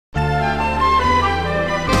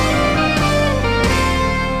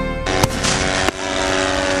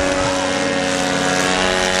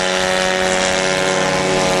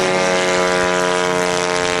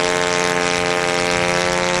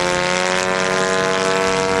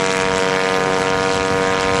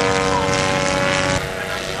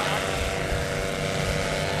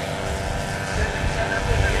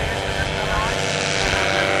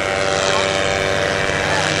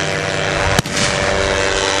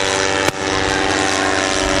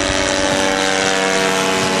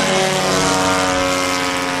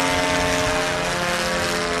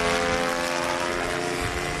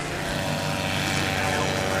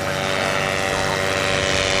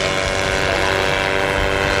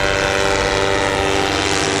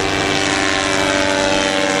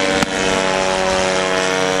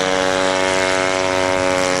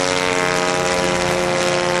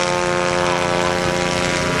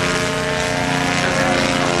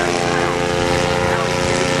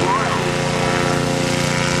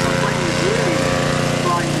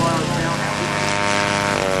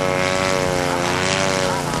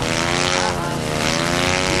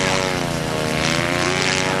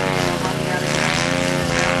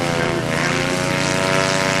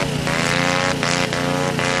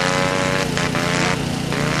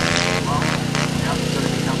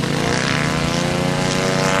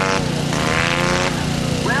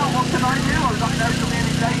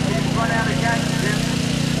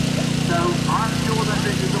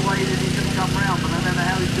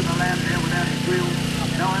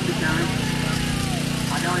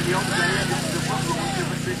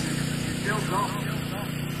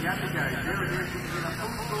Look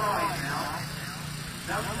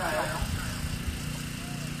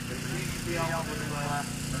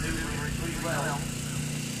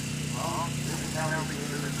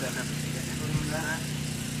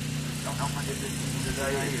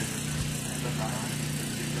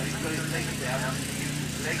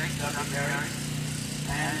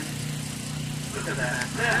at that.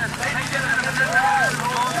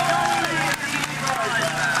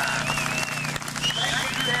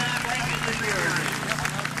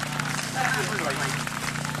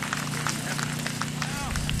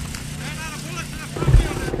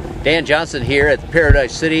 Dan Johnson here at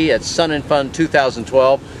Paradise City at Sun and Fun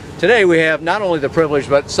 2012. Today we have not only the privilege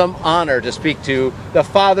but some honor to speak to the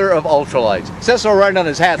father of ultralights. It says so right on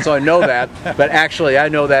his hat, so I know that, but actually I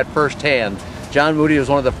know that firsthand. John Moody was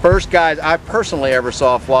one of the first guys I personally ever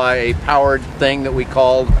saw fly a powered thing that we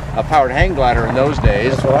called a powered hang glider in those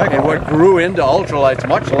days. And what grew into ultralights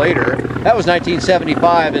much later. That was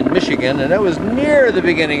 1975 in Michigan, and that was near the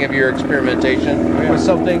beginning of your experimentation with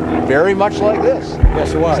something very much like this.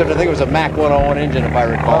 Yes, it was. Except I think it was a Mach 101 engine, if I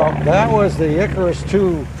recall. That was the Icarus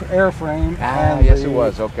II airframe. And yes, it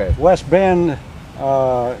was. Okay. West Bend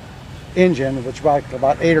engine, which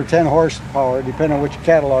about 8 or 10 horsepower, depending on which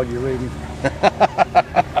catalog you're reading.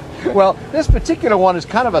 Well, this particular one is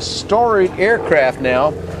kind of a storied aircraft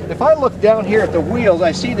now. If I look down here at the wheels,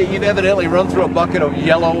 I see that you've evidently run through a bucket of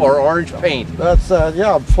yellow or orange paint. That's,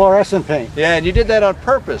 yeah, fluorescent paint. Yeah, and you did that on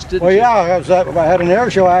purpose, didn't you? Well, yeah, I had an air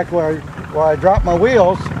show act where I dropped my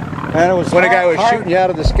wheels, and it was when a guy was shooting you out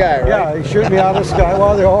of the sky, right? Yeah, he shooting me out of the sky.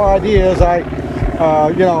 Well, the whole idea is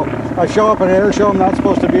you know, I show up at an air show, I'm not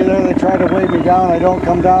supposed to be there, they try to weigh me down, I don't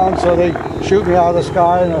come down, so they shoot me out of the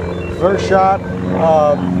sky. And the first shot,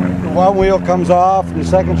 one wheel comes off, the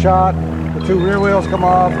second shot, the two rear wheels come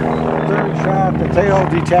off, third shot, the tail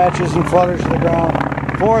detaches and flutters to the ground.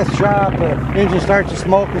 Fourth shot, the engine starts to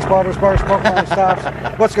smoke and sputters, smoke line stops.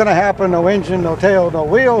 What's going to happen? No engine, no tail, no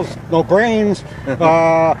wheels, no brains.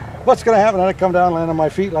 What's going to happen? I come down and land on my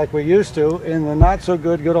feet like we used to in the not so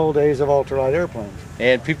good old days of ultralight airplanes.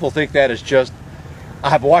 And people think that is just,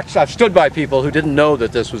 I've stood by people who didn't know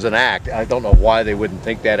that this was an act. I don't know why they wouldn't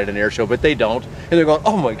think that at an air show, but they don't. And they're going,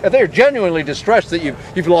 oh my God, they're genuinely distressed that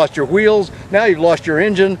you've lost your wheels, now you've lost your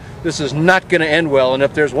engine. This is not going to end well. And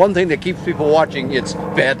if there's one thing that keeps people watching, it's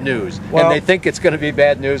bad news. Well, and they think it's going to be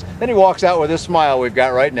bad news. Then he walks out with this smile we've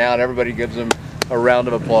got right now, and everybody gives him a round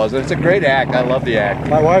of applause. And it's a great act. I love the act.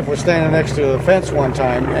 My wife was standing next to the fence one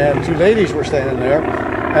time, and two ladies were standing there,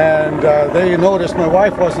 and they noticed my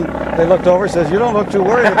wife wasn't. They looked over and says, "You don't look too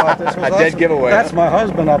worried about this." A dead giveaway. That's my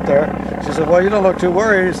husband up there. She said, "Well, you don't look too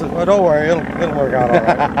worried." He said, "Well, don't worry, it'll work out all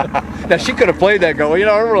right." Now she could have played that. Go, well, you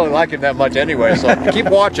know, I don't really like him that much anyway, so keep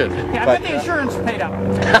watching. Yeah, but the insurance paid up.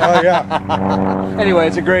 Oh yeah. Anyway,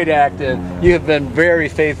 it's a great act, and you have been very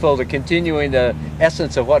faithful to continuing the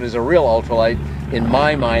essence of what is a real ultralight. In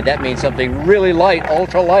my mind, that means something really light,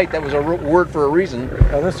 ultralight. That was a word for a reason.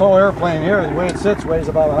 This whole airplane here, the way it sits, weighs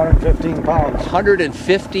about 115 pounds.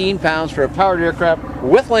 115 pounds for a powered aircraft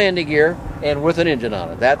with landing gear and with an engine on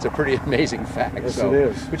it. That's a pretty amazing fact. Yes, it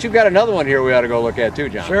is. But you've got another one here we ought to go look at too,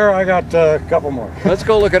 John. Sure, I got a couple more. Let's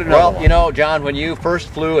go look at another one. You know, John, when you first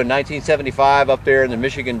flew in 1975 up there in the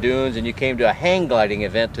Michigan dunes, and you came to a hang gliding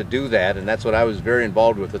event to do that, and that's what I was very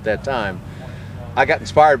involved with at that time, I got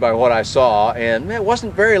inspired by what I saw, and it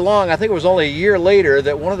wasn't very long. I think it was only a year later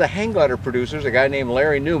that one of the hang glider producers, a guy named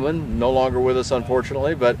Larry Newman, no longer with us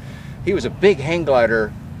unfortunately, but he was a big hang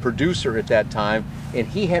glider producer at that time, and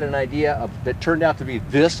he had an idea that turned out to be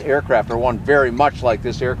this aircraft, or one very much like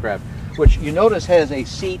this aircraft, which you notice has a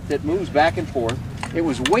seat that moves back and forth. It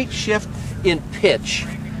was weight shift in pitch,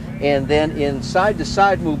 and then in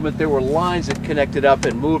side-to-side movement there were lines that connected up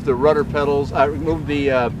and moved the rudder pedals, moved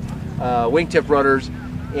the wingtip rudders,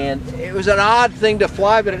 and it was an odd thing to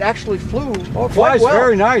fly, but it actually flew quite well.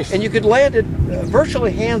 Very nice. And you could land it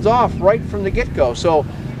virtually hands-off right from the get-go. So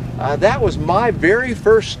that was my very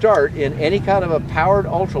first start in any kind of a powered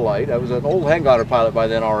ultralight. I was an old hang glider pilot by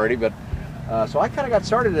then already, but so I kind of got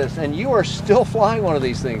started in this, and you are still flying one of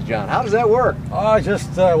these things, John. How does that work? I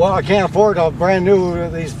just, well, I can't afford a brand new,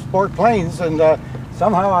 these sport planes, and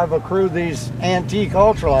somehow I've accrued these antique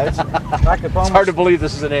ultralights. It's hard to believe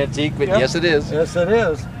this is an antique, but yes, it is. Yes, it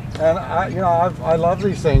is. And I love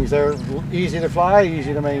these things. They're easy to fly,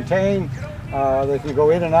 easy to maintain. They can go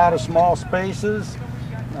in and out of small spaces.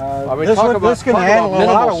 I mean, this can handle a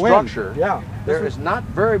lot of wind. Structure. Yeah. There is not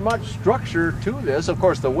very much structure to this. Of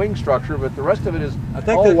course, the wing structure, but the rest of it is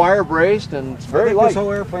all wire braced and it's very light. This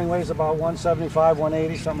whole airplane weighs about 175,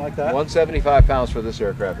 180, something like that. 175 pounds for this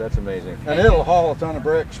aircraft. That's amazing. And it'll haul a ton of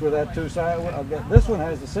bricks with that two-side. This one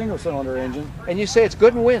has the single-cylinder engine. And you say it's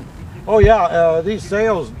good in wind. Oh yeah, these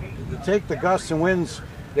sails take the gusts and winds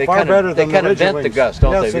far better than the rigid wings. They kind of vent the gust,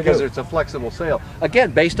 don't they? Because it's a flexible sail.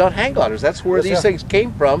 Again, based on hang gliders. That's where these things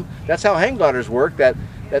came from. That's how hang gliders work. That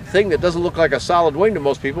thing that doesn't look like a solid wing to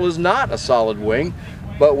most people is not a solid wing.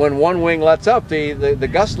 But when one wing lets up, the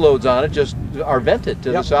gust loads on it just are vented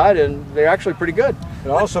to the side, and they're actually pretty good. It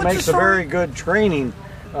also makes a very good training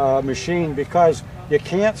machine because you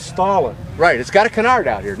can't stall it. Right, it's got a canard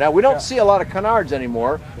out here. Now, we don't see a lot of canards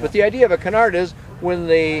anymore, but the idea of a canard is when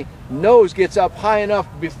the nose gets up high enough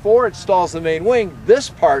before it stalls the main wing, this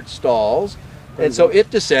part stalls, and so it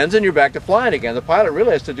descends and you're back to flying again. The pilot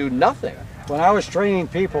really has to do nothing. When I was training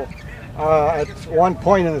people, at one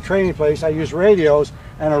point in the training place, I used radios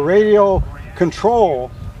and a radio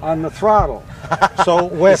control on the throttle. So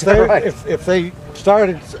if they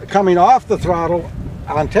started coming off the throttle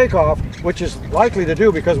on takeoff, which is likely to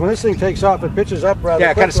do because when this thing takes off, it pitches up rather quickly.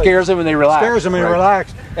 Yeah, it kind of scares them and they relax. Scares them and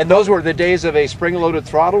relax. And those were the days of a spring-loaded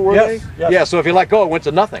throttle, were they? Yes. Yeah, so if you let go, it went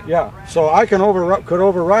to nothing. Yeah, so I could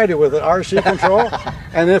override it with an RC control,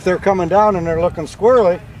 and if they're coming down and they're looking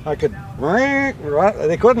squirrely, I could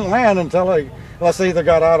they couldn't land unless they either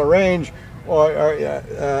got out of range or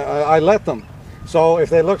I let them. So if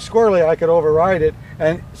they looked squirrely, I could override it,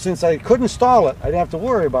 and since I couldn't stall it, I didn't have to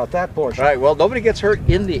worry about that portion. Right, well, nobody gets hurt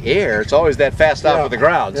in the air. It's always that fast out of the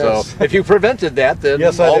ground. So if you prevented that, then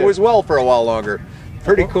all was well for a while longer.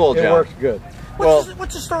 Pretty cool, John. It worked good.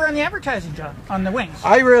 What's the story on the advertising, John, on the wings?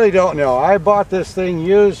 I really don't know. I bought this thing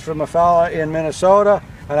used from a fella in Minnesota,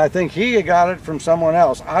 and I think he got it from someone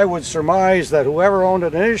else. I would surmise that whoever owned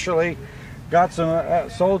it initially got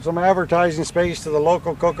sold some advertising space to the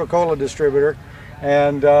local Coca-Cola distributor,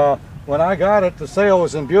 and when I got it, the sail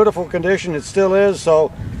was in beautiful condition. It still is,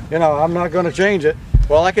 so you know I'm not going to change it.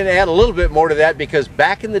 Well, I can add a little bit more to that because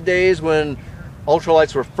back in the days when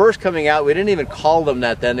ultralights were first coming out, we didn't even call them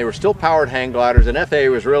that then. They were still powered hang gliders, and FAA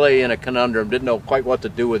was really in a conundrum, didn't know quite what to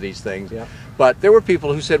do with these things. Yeah. But there were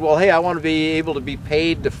people who said, well, hey, I want to be able to be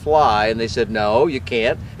paid to fly, and they said, no, you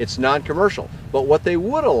can't. It's non-commercial. But what they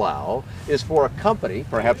would allow is for a company,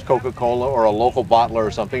 perhaps Coca-Cola or a local bottler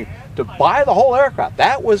or something, to buy the whole aircraft.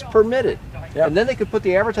 That was permitted. Yep. And then they could put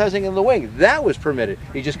the advertising in the wing. That was permitted.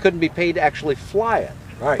 You just couldn't be paid to actually fly it.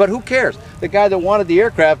 Right. But who cares? The guy that wanted the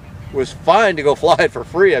aircraft was fine to go fly it for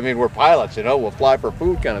free. I mean, we're pilots, you know, we'll fly for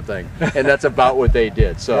food kind of thing. And that's about what they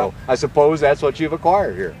did. So yep. I suppose that's what you've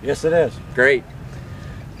acquired here. Yes, it is. Great.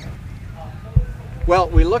 Well,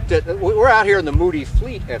 we're out here in the Moody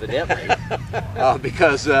fleet, evidently,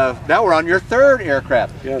 because now we're on your third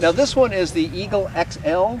aircraft. Yes. Now this one is the Eagle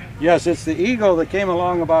XL? Yes, it's the Eagle that came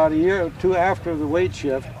along about a year or two after the weight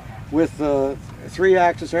shift with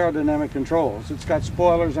 3-axis aerodynamic controls. It's got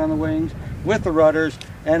spoilers on the wings with the rudders,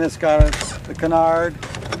 and it's got a canard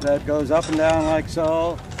that goes up and down like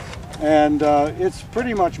so, and it's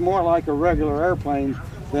pretty much more like a regular airplane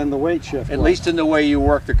than the weight shift. At least in the way you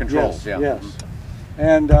work the controls. Yes, yes.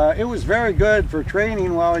 And it was very good for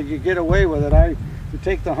training while you could get away with it. I would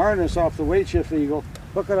take the harness off the weight shift Eagle,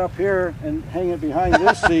 hook it up here and hang it behind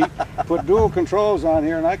this seat, put dual controls on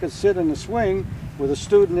here, and I could sit in the swing with a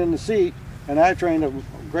student in the seat, and I trained a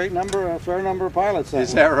fair number of pilots.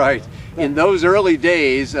 Is that right? In those early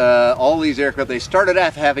days, all these aircraft, they started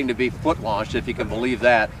off having to be foot launched, if you can believe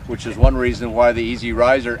that, which is one reason why the Easy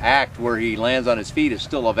Riser Act, where he lands on his feet, is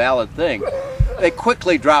still a valid thing. They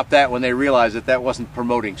quickly dropped that when they realized that that wasn't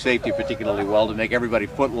promoting safety particularly well, to make everybody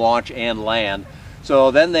foot launch and land. So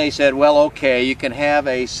then they said, well, okay, you can have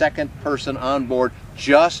a second person on board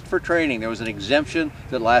just for training. There was an exemption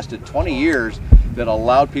that lasted 20 years that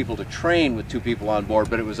allowed people to train with 2 people on board,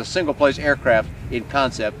 but it was a single-place aircraft in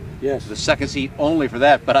concept. Yes. The second seat only for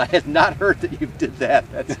that, but I had not heard that you did that.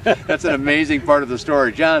 That's an amazing part of the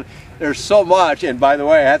story. John, there's so much, and by the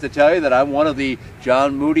way, I have to tell you that I'm one of the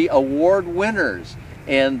John Moody Award winners,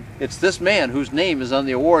 and it's this man whose name is on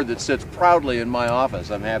the award that sits proudly in my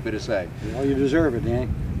office, I'm happy to say. Well, you deserve it, Danny.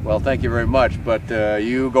 Well, thank you very much, but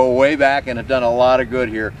you go way back and have done a lot of good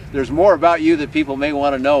here. There's more about you that people may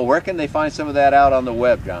want to know. Where can they find some of that out on the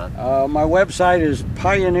web, John? My website is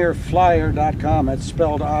pioneerflyer.com. That's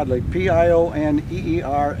spelled oddly.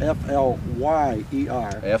 Pioneerflyer.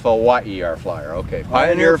 F-L-Y-E-R, flyer. Okay,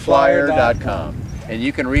 pioneerflyer.com. And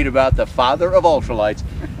you can read about the father of ultralights,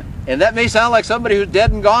 And that may sound like somebody who's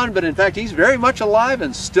dead and gone, but in fact, he's very much alive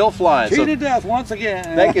and still flying. Cheated death once again.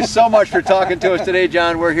 Thank you so much for talking to us today,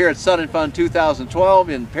 John. We're here at Sun and Fun 2012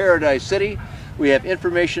 in Paradise City. We have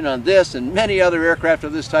information on this and many other aircraft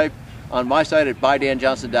of this type on my site at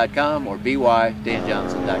bydanjohnson.com or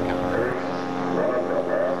bydanjohnson.com.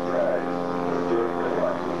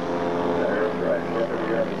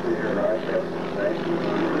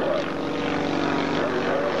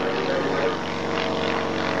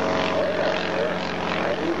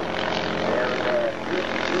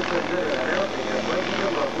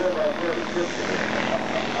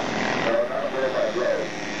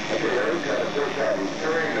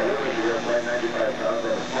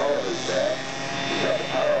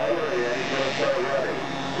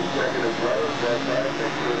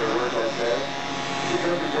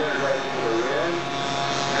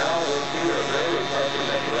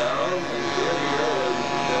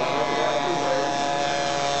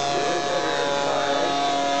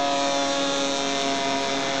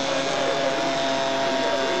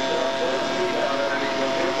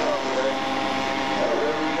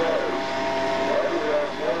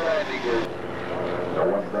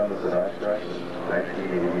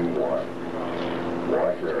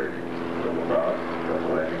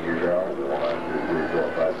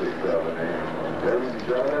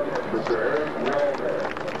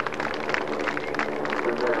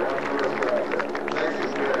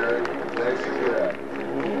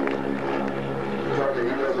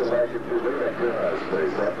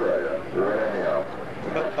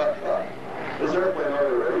 This airplane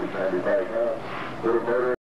already weighs 95 pounds.